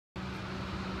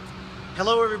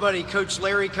Hello everybody, Coach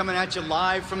Larry coming at you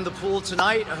live from the pool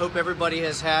tonight. I hope everybody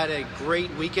has had a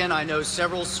great weekend. I know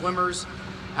several swimmers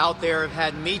out there have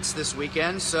had meets this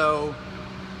weekend, so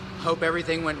hope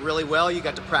everything went really well. You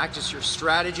got to practice your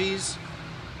strategies.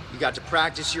 You got to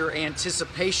practice your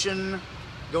anticipation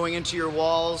going into your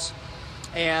walls,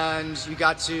 and you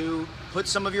got to put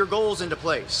some of your goals into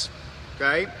place,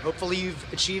 okay? Hopefully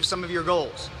you've achieved some of your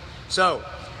goals. So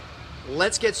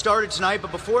let's get started tonight,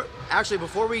 but before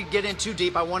we get in too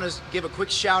deep, I want to give a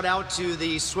quick shout out to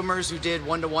the swimmers who did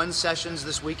one-to-one sessions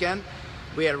this weekend.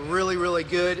 We had really, really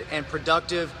good and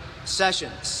productive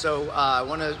sessions. So I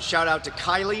want to shout out to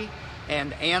Kylie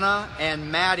and Anna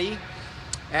and Maddie,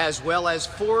 as well as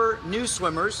 4 new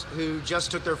swimmers who just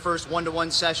took their first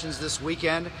one-to-one sessions this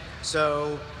weekend.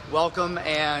 So welcome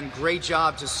and great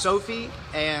job to Sophie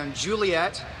and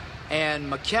Juliet and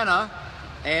McKenna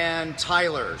and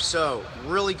Tyler. So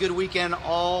really good weekend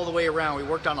all the way around. We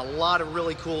worked on a lot of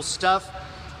really cool stuff.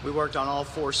 We worked on all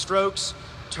 4 strokes,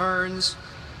 turns,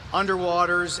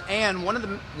 underwaters, and one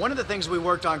of the things we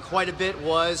worked on quite a bit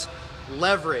was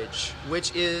leverage,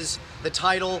 which is the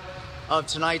title of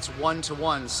tonight's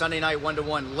one-to-one, Sunday night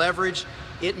one-to-one. Leverage,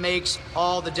 it makes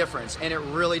all the difference, and it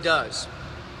really does.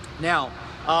 Now,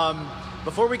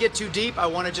 before we get too deep, I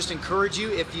want to just encourage you,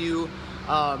 if you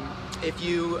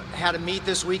had a meet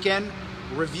this weekend,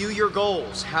 review your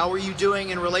goals. How are you doing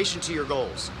in relation to your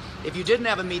goals? If you didn't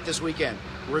have a meet this weekend,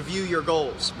 review your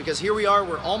goals, because here we are,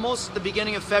 we're almost at the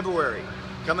beginning of February,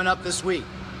 coming up this week.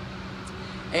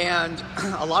 And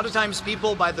a lot of times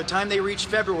people, by the time they reach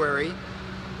February,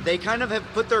 they kind of have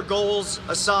put their goals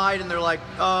aside and they're like,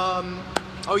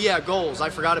 oh yeah, goals, I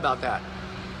forgot about that.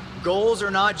 Goals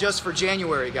are not just for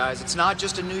January, guys. It's not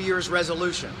just a New Year's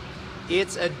resolution.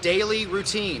 It's a daily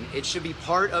routine. It should be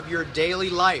part of your daily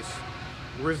life.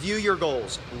 Review your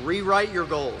goals, rewrite your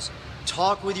goals,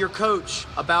 talk with your coach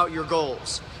about your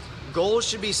goals. Goals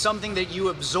should be something that you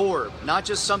absorb, not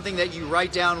just something that you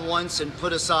write down once and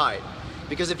put aside.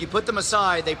 Because if you put them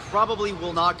aside, they probably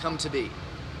will not come to be.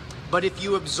 But if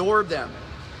you absorb them,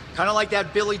 kind of like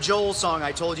that Billy Joel song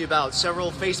I told you about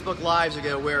several Facebook Lives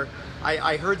ago, where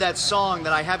I heard that song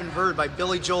that I haven't heard by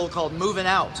Billy Joel called Moving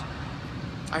Out.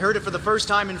 I heard it for the first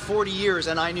time in 40 years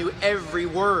and I knew every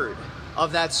word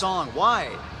of that song. Why?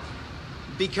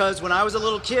 Because when I was a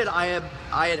little kid, I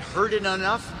had heard it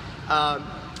enough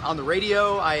on the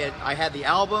radio. I had the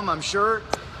album, I'm sure,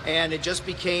 and it just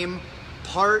became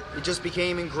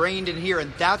ingrained in here.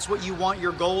 And that's what you want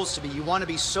your goals to be. You want to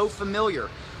be so familiar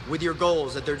with your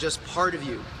goals that they're just part of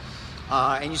you,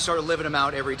 and you start living them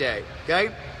out every day,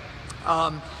 okay?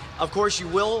 Of course, you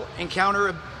will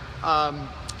encounter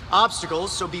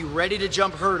obstacles, so be ready to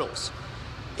jump hurdles.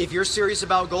 If you're serious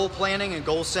about goal planning and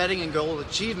goal setting and goal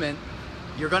achievement,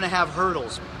 you're going to have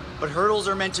hurdles. But hurdles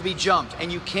are meant to be jumped,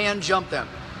 and you can jump them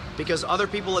because other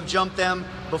people have jumped them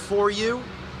before you,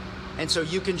 and so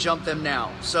you can jump them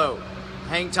now. So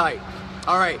hang tight.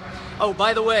 All right. Oh,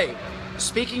 by the way,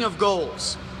 speaking of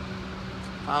goals,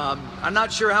 I'm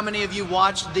not sure how many of you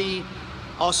watched the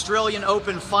Australian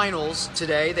Open finals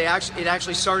today. It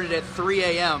actually started at 3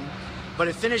 a.m., but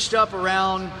it finished up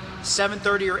around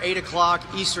 7:30 or 8 o'clock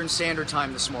Eastern Standard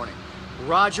Time this morning.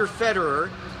 Roger Federer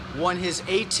won his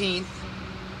 18th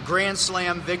Grand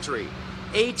Slam victory.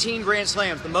 18 Grand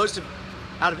Slams, the most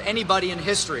out of anybody in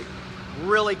history.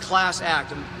 Really class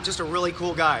act, and just a really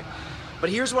cool guy. But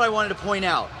here's what I wanted to point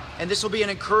out, and this will be an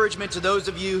encouragement to those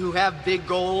of you who have big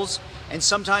goals, and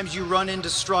sometimes you run into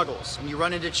struggles and you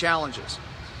run into challenges.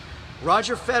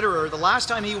 Roger Federer, the last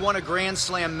time he won a Grand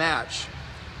Slam match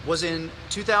was in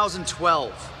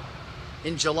 2012,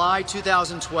 in July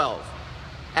 2012,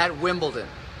 at Wimbledon.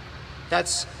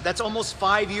 That's almost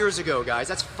 5 years ago, guys.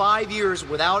 That's 5 years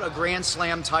without a Grand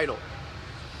Slam title.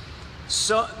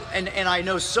 So, and I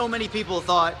know so many people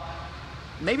thought,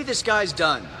 maybe this guy's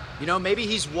done. You know, maybe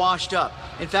he's washed up.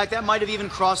 In fact, that might have even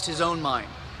crossed his own mind.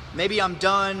 Maybe I'm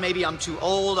done, maybe I'm too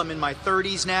old, I'm in my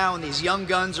 30s now, and these young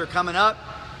guns are coming up,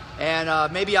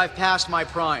 and maybe I've passed my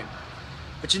prime.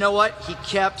 But you know what? He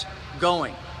kept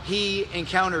going. He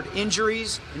encountered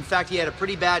injuries. In fact, he had a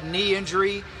pretty bad knee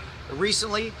injury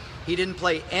recently. He didn't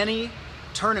play any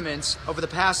tournaments over the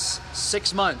past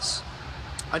 6 months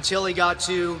until he got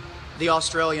to the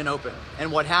Australian Open.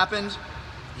 And what happened?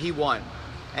 He won.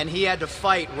 And he had to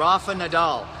fight Rafa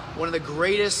Nadal, one of the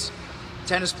greatest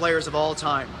tennis players of all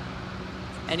time.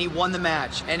 And he won the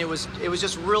match. And it was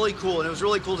just really cool. And it was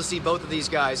really cool to see both of these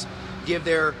guys give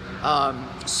their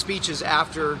speeches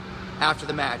after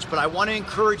the match. But I want to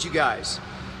encourage you guys,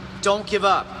 don't give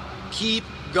up. Keep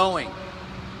going.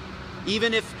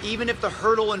 Even if the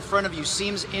hurdle in front of you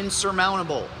seems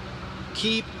insurmountable,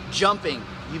 keep jumping.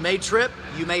 You may trip,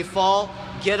 you may fall,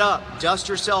 get up, dust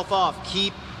yourself off,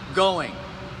 keep going.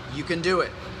 You can do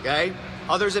it, okay?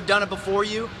 Others have done it before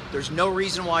you. There's no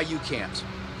reason why you can't.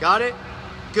 Got it?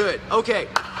 Good. Okay,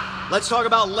 let's talk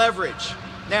about leverage.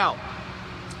 Now,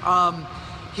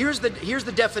 here's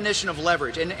the definition of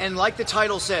leverage. And like the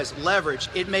title says, leverage,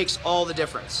 it makes all the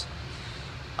difference.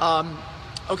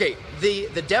 Okay,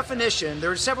 the definition,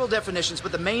 there are several definitions,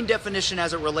 but the main definition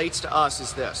as it relates to us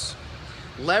is this.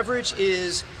 Leverage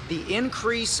is the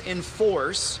increase in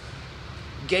force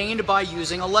gained by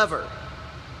using a lever.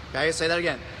 Okay, say that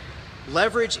again.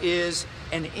 Leverage is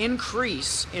an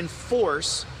increase in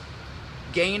force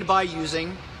gained by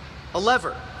using a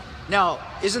lever. Now,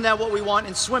 isn't that what we want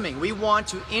in swimming? We want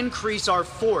to increase our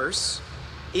force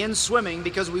in swimming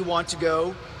because we want to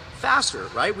go faster,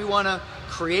 right? We want to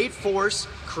create force,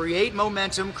 create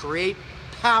momentum, create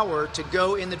power to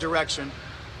go in the direction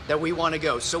that we want to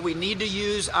go. So we need to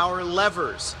use our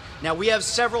levers. Now, we have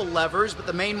several levers, but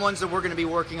the main ones that we're going to be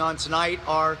working on tonight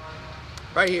are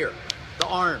right here, the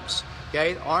arms.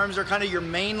 Okay, the arms are kind of your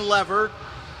main lever,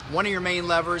 one of your main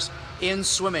levers in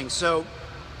swimming. So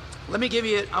I want to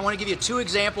give you two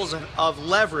examples of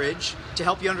leverage to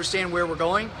help you understand where we're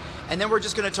going. And then we're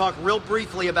just going to talk real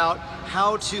briefly about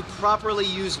how to properly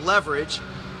use leverage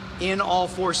in all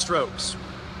four strokes.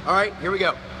 All right, here we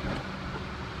go.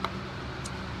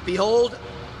 Behold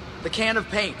the can of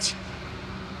paint,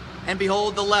 and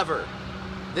behold the lever.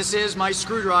 This is my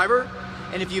screwdriver,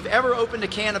 and if you've ever opened a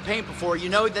can of paint before, you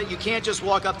know that you can't just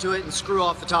walk up to it and screw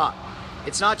off the top.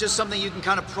 It's not just something you can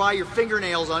kind of pry your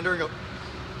fingernails under and go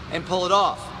and pull it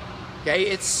off. Okay,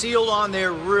 it's sealed on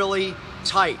there really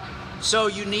tight. So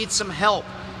you need some help.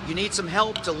 You need some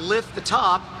help to lift the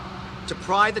top, to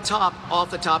pry the top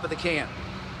off the top of the can.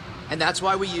 And that's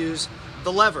why we use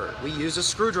the lever. We use a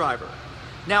screwdriver.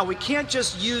 Now, we can't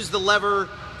just use the lever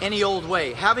any old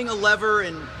way. Having a lever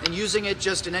and using it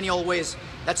just in any old way,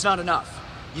 that's not enough.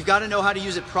 You've got to know how to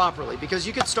use it properly, because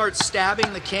you could start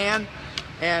stabbing the can.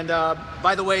 And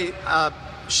by the way,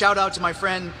 shout out to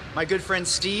my good friend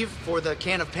Steve for the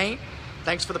can of paint.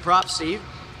 Thanks for the prop, Steve.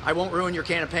 I won't ruin your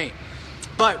can of paint.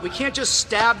 But we can't just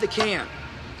stab the can,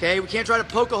 okay? We can't try to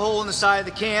poke a hole in the side of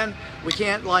the can. We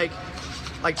can't like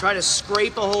try to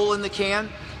scrape a hole in the can.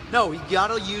 No, you've got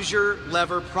to use your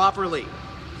lever properly.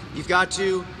 You've got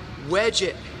to wedge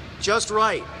it just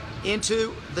right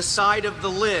into the side of the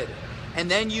lid. And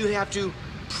then you have to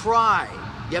pry.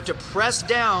 You have to press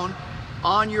down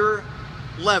on your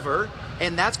lever,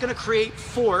 and that's going to create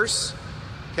force,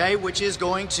 okay, which is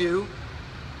going to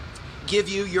give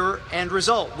you your end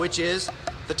result, which is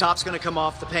the top's going to come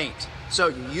off the paint. So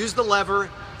you use the lever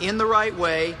in the right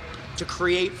way to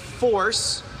create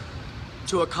force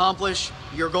to accomplish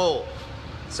your goal.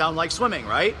 Sound like swimming,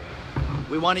 right?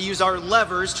 We want to use our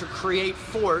levers to create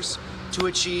force to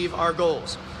achieve our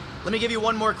goals. Let me give you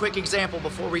one more quick example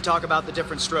before we talk about the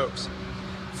different strokes.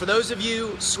 For those of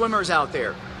you swimmers out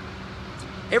there,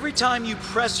 every time you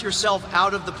press yourself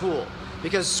out of the pool,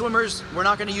 because swimmers, we're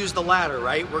not going to use the ladder,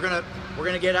 right? We're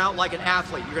gonna get out like an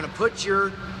athlete. You're gonna put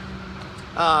your,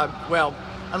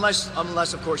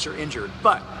 unless of course you're injured,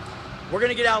 but we're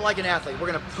gonna get out like an athlete.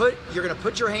 You're gonna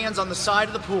put your hands on the side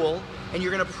of the pool, and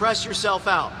you're gonna press yourself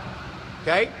out.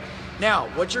 Okay? Now,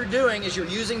 what you're doing is you're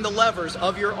using the levers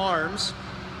of your arms,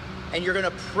 and you're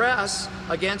gonna press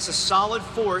against a solid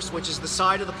force, which is the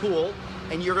side of the pool,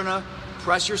 and you're gonna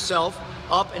press yourself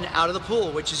up and out of the pool,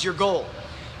 which is your goal.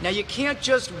 Now, you can't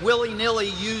just willy-nilly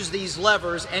use these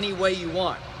levers any way you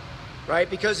want, right?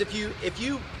 Because if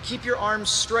you keep your arms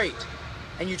straight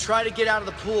and you try to get out of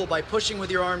the pool by pushing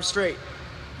with your arms straight,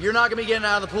 you're not gonna be getting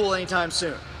out of the pool anytime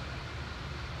soon.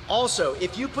 Also,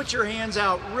 if you put your hands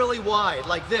out really wide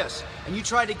like this, and you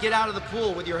try to get out of the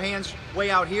pool with your hands way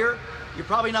out here, you're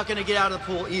probably not gonna get out of the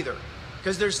pool either,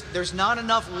 because there's not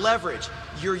enough leverage.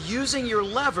 You're using your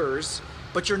levers,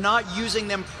 but you're not using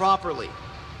them properly.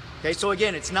 Okay, so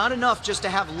again, it's not enough just to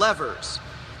have levers.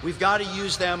 We've got to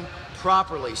use them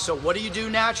properly. So what do you do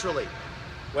naturally?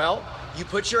 Well, you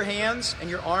put your hands and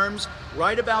your arms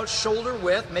right about shoulder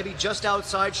width, maybe just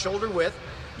outside shoulder width.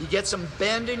 You get some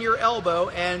bend in your elbow,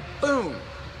 and boom,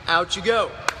 out you go.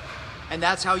 And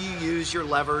that's how you use your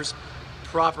levers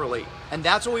properly. And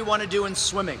that's what we want to do in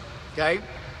swimming, okay?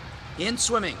 In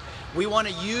swimming, we want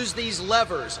to use these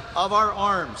levers of our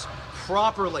arms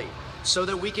properly, so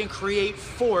that we can create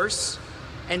force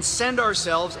and send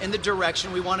ourselves in the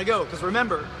direction we want to go. Because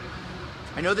remember,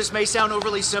 I know this may sound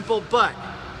overly simple, but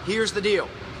here's the deal.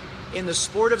 In the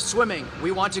sport of swimming,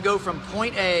 we want to go from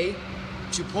point A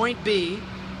to point B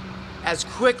as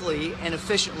quickly and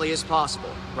efficiently as possible,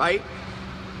 right?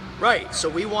 Right, so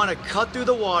we want to cut through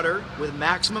the water with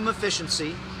maximum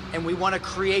efficiency, and we want to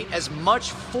create as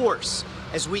much force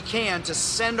as we can to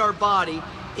send our body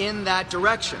in that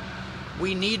direction.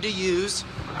 We need to use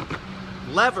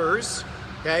levers,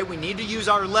 okay? We need to use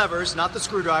our levers, not the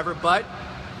screwdriver, but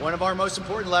one of our most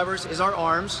important levers is our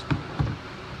arms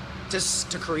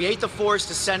to create the force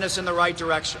to send us in the right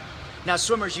direction. Now,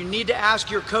 swimmers, you need to ask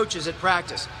your coaches at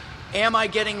practice, am I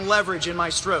getting leverage in my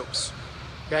strokes?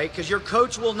 Okay, because your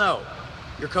coach will know.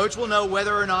 Your coach will know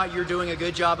whether or not you're doing a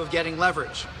good job of getting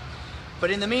leverage. But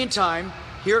in the meantime,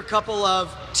 here are a couple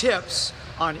of tips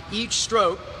on each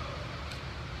stroke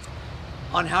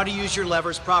on how to use your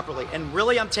levers properly. And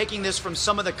really, I'm taking this from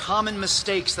some of the common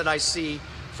mistakes that I see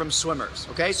from swimmers.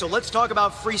 Okay, so let's talk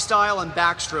about freestyle and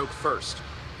backstroke first.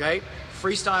 Okay,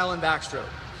 freestyle and backstroke.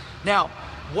 Now,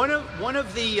 one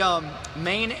of the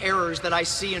main errors that I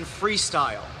see in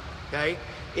freestyle, okay,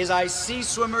 is I see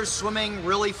swimmers swimming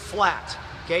really flat.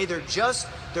 Okay,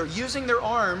 they're using their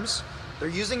arms, they're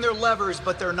using their levers,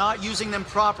 but they're not using them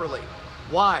properly.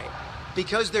 Why?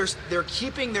 Because they're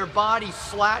keeping their body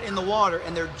flat in the water,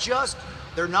 and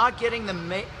they're not getting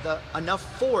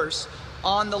enough force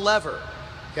on the lever.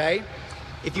 Okay,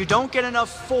 if you don't get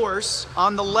enough force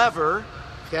on the lever,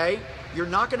 okay, you're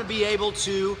not going to be able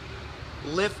to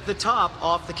lift the top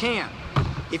off the can.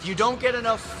 If you don't get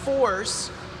enough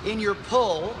force in your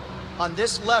pull on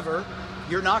this lever,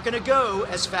 you're not going to go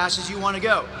as fast as you want to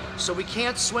go. So we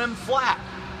can't swim flat.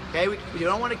 Okay, we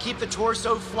don't want to keep the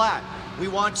torso flat. We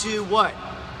want to what?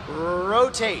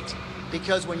 Rotate.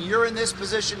 Because when you're in this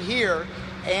position here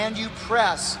and you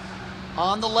press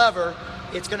on the lever,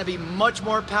 it's going to be much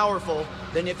more powerful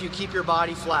than if you keep your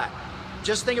body flat.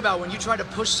 Just think about when you try to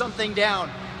push something down,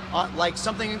 like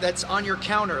something that's on your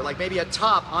counter, like maybe a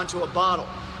top onto a bottle,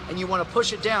 and you want to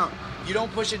push it down. You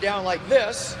don't push it down like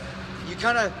this. You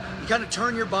kind of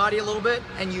turn your body a little bit,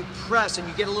 and you press, and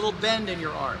you get a little bend in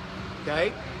your arm.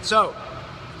 Okay, so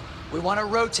we want to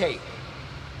rotate.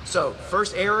 So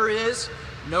first error is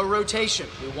no rotation.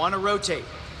 We want to rotate.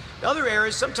 The other error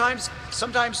is sometimes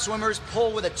swimmers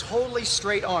pull with a totally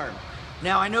straight arm.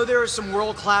 Now, I know there are some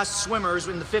world-class swimmers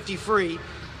in the 50 free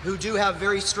who do have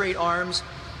very straight arms,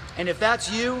 and if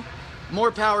that's you,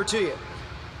 more power to you.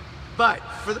 But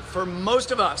for most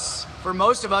of us,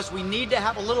 we need to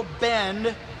have a little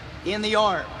bend in the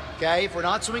arm. Okay, if we're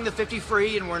not swimming the 50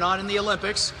 free and we're not in the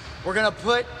Olympics, we're gonna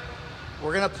put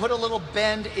a little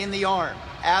bend in the arm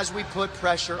as we put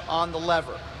pressure on the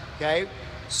lever. Okay,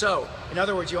 so in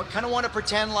other words, you kind of want to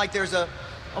pretend like there's a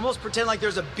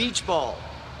beach ball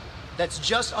that's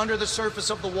just under the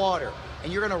surface of the water,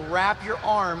 and you're going to wrap your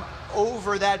arm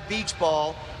over that beach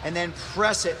ball and then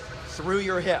press it through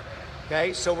your hip.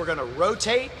 Okay, so we're going to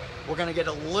rotate, we're going to get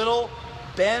a little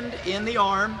bend in the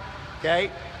arm,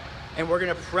 okay, and we're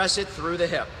going to press it through the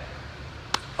hip.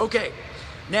 Okay,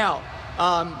 now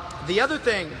the other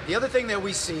thing that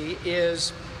we see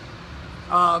is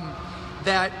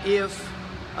that if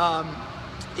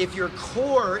your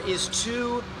core is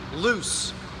too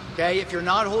loose, okay, if you're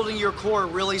not holding your core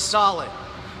really solid,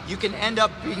 you can end up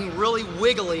being really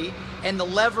wiggly, and the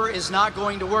lever is not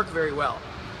going to work very well.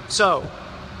 So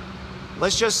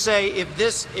let's just say if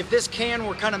this can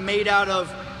were kind of made out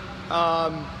of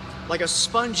like a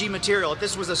spongy material, if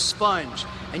this was a sponge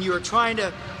and you were trying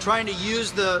to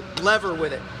use the lever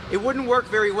with it, it wouldn't work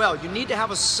very well. You need to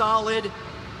have a solid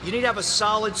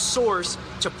source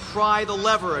to pry the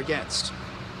lever against.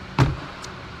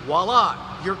 Voila,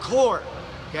 your core.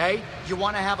 Okay, you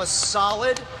want to have a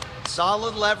solid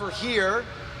lever here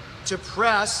to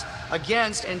press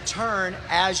against and turn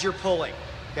as you're pulling.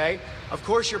 Okay, of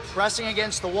course you're pressing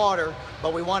against the water,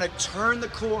 but we want to turn the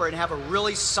core and have a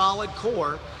really solid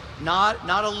core, not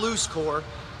a loose core,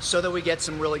 so that we get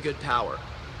some really good power.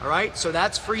 All right, so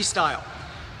that's freestyle.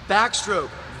 Backstroke,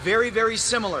 very, very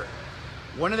similar.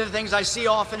 One of the things I see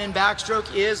often in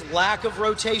backstroke is lack of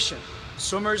rotation.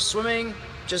 Swimmers swimming,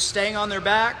 just staying on their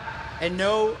back and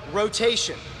no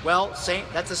rotation. Well,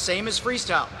 that's the same as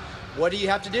freestyle. What do you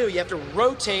have to do? You have to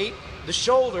rotate the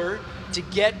shoulder to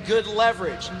get good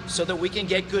leverage so that we can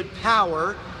get good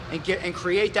power and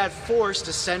create that force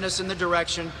to send us in the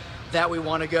direction that we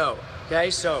want to go. Okay,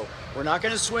 so we're not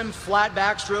going to swim flat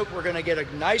backstroke. We're going to get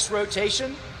a nice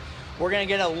rotation. We're going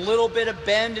to get a little bit of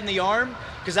bend in the arm,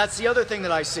 because that's the other thing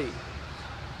that I see.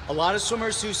 A lot of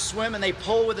swimmers who swim and they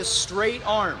pull with a straight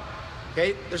arm.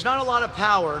 Okay, there's not a lot of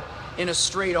power in a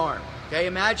straight arm. Okay,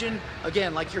 imagine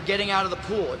again like you're getting out of the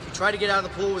pool. If you try to get out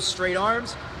of the pool with straight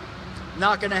arms,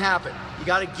 not going to happen. You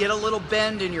got to get a little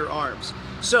bend in your arms.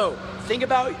 So think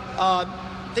about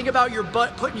your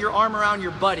butt, putting your arm around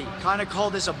your buddy. Kind of call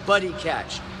this a buddy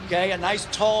catch. okay? A nice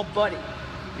tall buddy.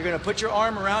 You're gonna put your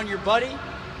arm around your buddy,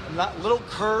 a little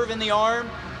curve in the arm,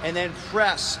 and then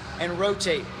press and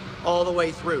rotate all the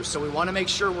way through. So we wanna make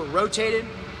sure we're rotated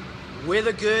with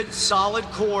a good solid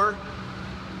core,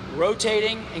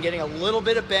 rotating and getting a little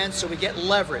bit of bend so we get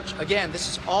leverage. Again, this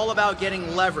is all about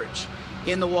getting leverage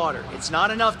in the water. It's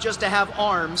not enough just to have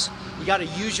arms. You got to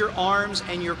use your arms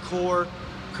and your core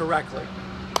correctly.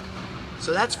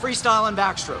 So that's freestyle and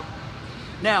backstroke.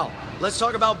 Now, let's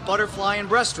talk about butterfly and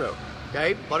breaststroke.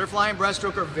 Okay? Butterfly and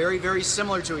breaststroke are very, very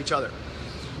similar to each other.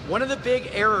 One of the big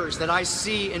errors that I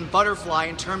see in butterfly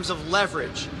in terms of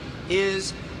leverage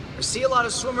is I see a lot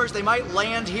of swimmers, they might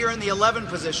land here in the 11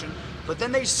 position, but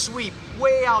then they sweep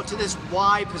way out to this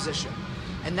Y position.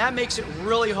 And that makes it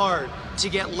really hard to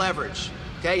get leverage.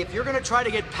 Okay? If you're gonna try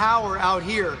to get power out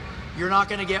here, you're not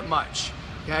gonna get much.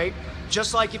 Okay?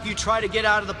 Just like if you try to get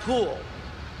out of the pool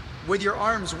with your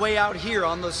arms way out here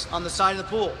on the side of the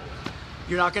pool,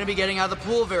 you're not gonna be getting out of the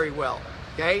pool very well.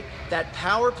 Okay? That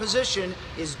power position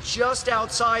is just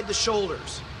outside the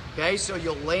shoulders. Okay? So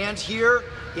you'll land here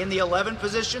in the 11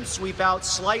 position, sweep out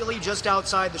slightly just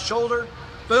outside the shoulder,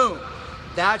 boom.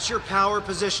 That's your power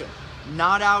position,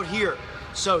 not out here.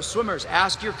 So swimmers,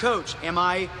 ask your coach, am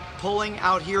I pulling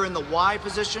out here in the Y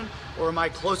position or am I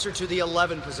closer to the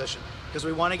 11 position? Because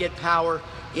we want to get power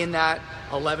in that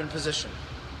 11 position.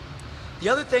 The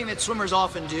other thing that swimmers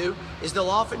often do is they'll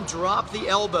often drop the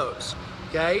elbows,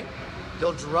 okay?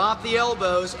 They'll drop the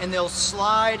elbows and they'll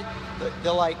slide,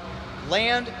 they'll like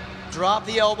land, drop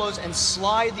the elbows and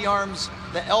slide the arms,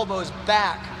 the elbows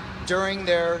back during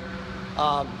their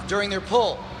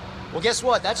pull. Well, guess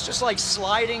what? That's just like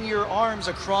sliding your arms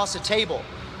across a table.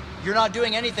 You're not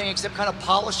doing anything except kind of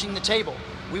polishing the table.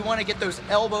 We want to get those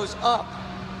elbows up,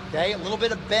 okay? A little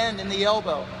bit of bend in the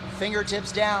elbow,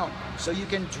 fingertips down, so you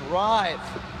can drive,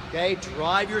 okay?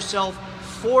 Drive yourself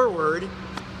forward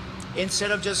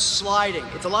instead of just sliding.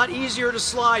 It's a lot easier to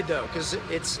slide though, because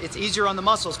it's easier on the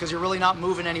muscles because you're really not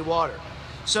moving any water.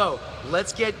 So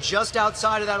let's get just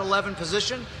outside of that 11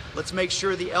 position. Let's make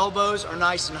sure the elbows are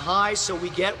nice and high so we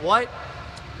get what?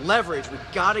 Leverage. We've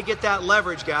got to get that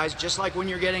leverage, guys, just like when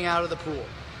you're getting out of the pool.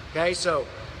 Okay, so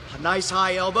nice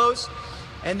high elbows.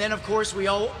 And then, of course, we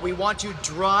want to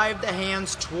drive the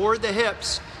hands toward the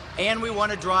hips, and we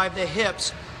want to drive the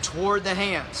hips toward the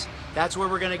hands. That's where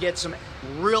we're going to get some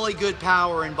really good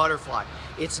power in butterfly.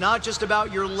 It's not just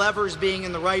about your levers being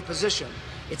in the right position.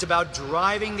 It's about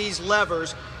driving these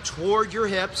levers toward your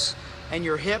hips and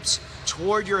your hips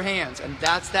toward your hands. And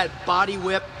that's that body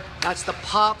whip. That's the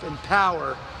pop and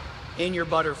power in your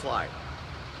butterfly.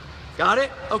 Got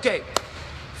it? Okay.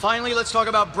 Finally, let's talk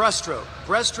about breaststroke.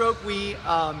 Breaststroke,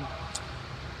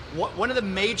 one of the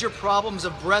major problems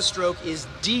of breaststroke is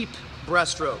deep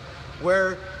breaststroke,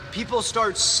 where people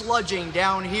start sludging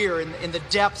down here in the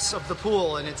depths of the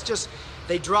pool, and it's just,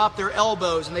 they drop their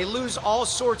elbows and they lose all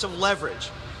sorts of leverage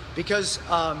because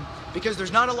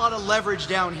there's not a lot of leverage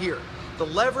down here. The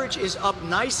leverage is up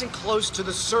nice and close to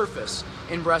the surface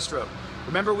in breaststroke.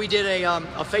 Remember, we did a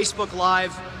Facebook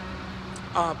Live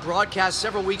broadcast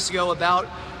several weeks ago about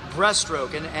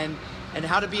breaststroke and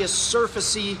how to be a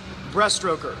surfacey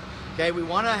breaststroker. Okay, we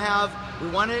want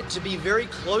it to be very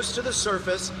close to the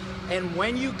surface, and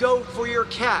when you go for your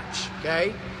catch,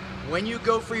 okay, when you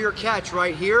go for your catch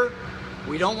right here,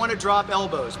 we don't want to drop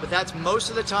elbows, but that's most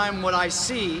of the time what I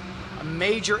see a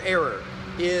major error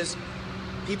is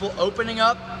people opening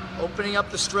up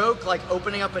the stroke, like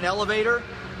opening up an elevator,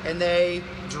 and they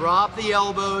drop the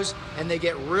elbows and they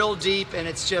get real deep, and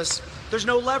it's just, there's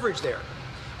no leverage there.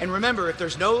 And remember, if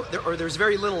there's there's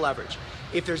very little leverage.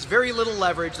 If there's very little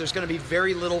leverage, there's going to be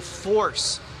very little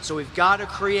force. So we've got to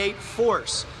create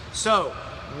force. So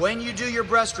when you do your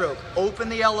breaststroke, open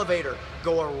the elevator,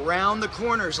 go around the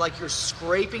corners like you're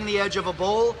scraping the edge of a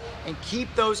bowl, and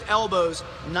keep those elbows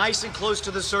nice and close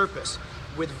to the surface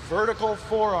with vertical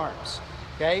forearms.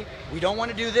 Okay? We don't want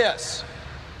to do this.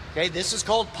 Okay? This is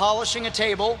called polishing a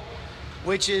table,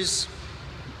 which is,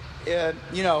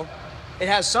 you know, it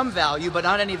has some value, but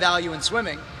not any value in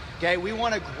swimming. Okay? We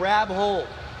want to grab hold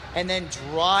and then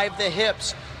drive the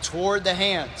hips toward the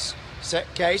hands.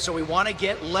 Okay? So we want to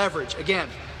get leverage. Again,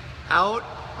 out,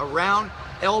 around,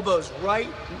 elbows right,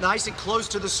 nice and close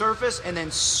to the surface, and then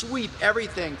sweep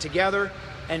everything together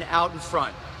and out in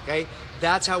front. Okay?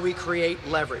 That's how we create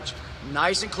leverage.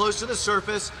 Nice and close to the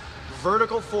surface,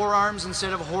 vertical forearms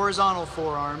instead of horizontal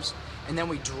forearms, and then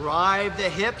we drive the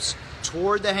hips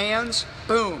toward the hands,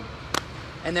 boom,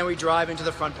 and then we drive into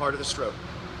the front part of the stroke.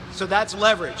 So that's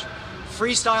leverage.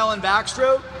 Freestyle and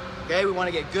backstroke, okay, we want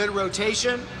to get good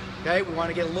rotation, okay, we want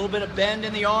to get a little bit of bend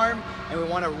in the arm, and we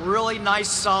want a really nice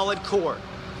solid core.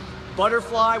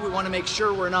 Butterfly, we want to make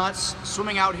sure we're not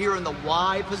swimming out here in the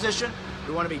Y position.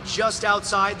 We want to be just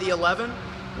outside the 11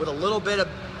 with a little bit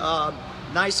of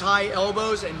nice high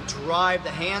elbows, and drive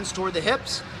the hands toward the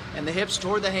hips and the hips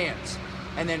toward the hands.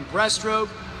 And then breaststroke,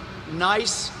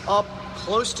 nice up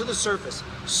close to the surface.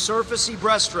 Surfacey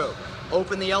breaststroke.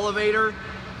 Open the elevator,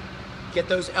 get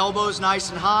those elbows nice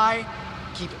and high,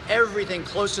 keep everything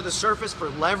close to the surface for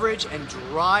leverage, and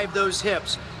drive those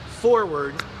hips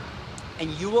forward, and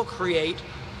you will create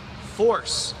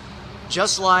force,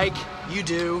 just like you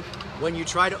do when you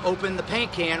try to open the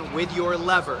paint can with your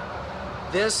lever.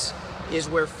 This is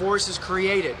where force is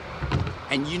created,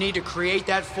 and you need to create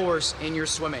that force in your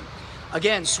swimming.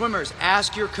 Again, swimmers,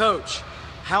 ask your coach,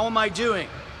 how am I doing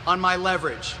on my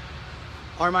leverage?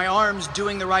 Are my arms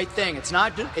doing the right thing? It's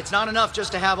not enough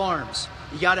just to have arms.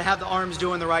 You got to have the arms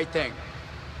doing the right thing.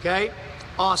 Okay?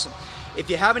 Awesome. If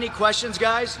you have any questions,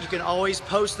 guys, you can always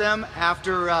post them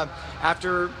after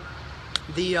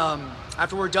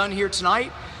we're done here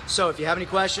tonight. So if you have any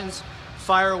questions,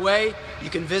 fire away.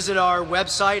 You can visit our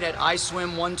website at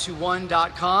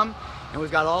iswim121.com, and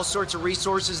we've got all sorts of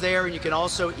resources there, and you can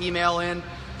also email in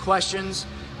questions.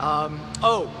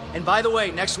 Oh, and by the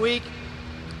way, next week,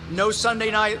 no Sunday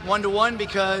night 1-to-1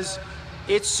 because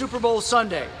it's Super Bowl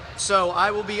Sunday. So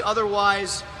I will be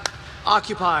otherwise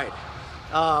occupied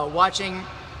watching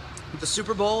the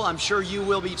Super Bowl. I'm sure you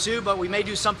will be too, but we may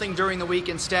do something during the week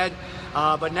instead.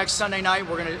 But next Sunday night,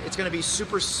 it's gonna be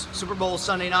Super Bowl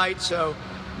Sunday night, so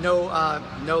no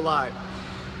live.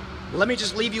 Let me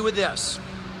just leave you with this.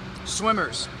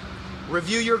 Swimmers,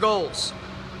 review your goals.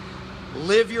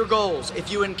 Live your goals.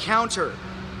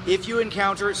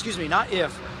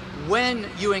 When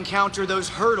you encounter those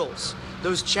hurdles,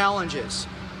 those challenges,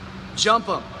 jump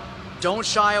them. Don't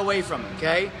shy away from them,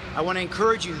 okay? I want to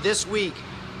encourage you this week,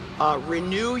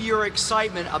 renew your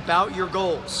excitement about your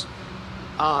goals.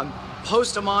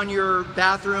 Post them on your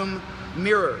bathroom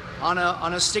mirror on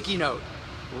a sticky note.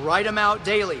 Write them out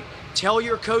daily. Tell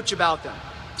your coach about them.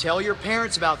 Tell your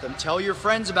parents about them. Tell your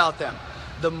friends about them.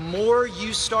 The more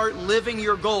you start living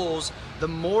your goals, the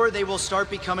more they will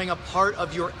start becoming a part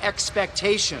of your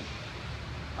expectation.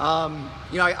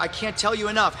 I can't tell you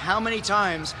enough how many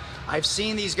times I've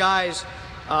seen these guys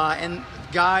and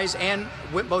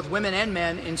both women and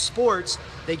men in sports.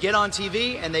 They get on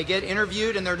TV and they get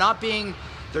interviewed, and they're not being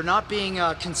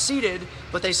conceited,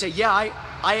 but they say, yeah,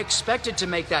 I expected to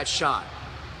make that shot.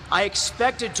 I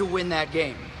expected to win that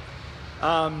game.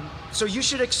 So you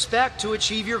should expect to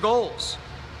achieve your goals.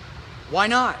 Why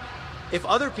not? If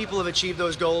other people have achieved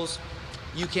those goals,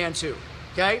 you can too.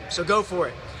 Okay? So go for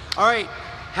it. All right.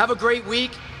 Have a great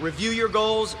week. Review your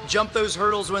goals. Jump those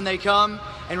hurdles when they come.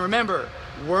 And remember,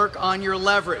 work on your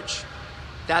leverage.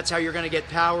 That's how you're going to get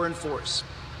power and force.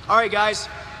 All right, guys.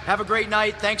 Have a great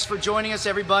night. Thanks for joining us,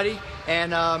 everybody.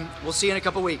 And we'll see you in a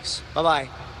couple weeks. Bye-bye.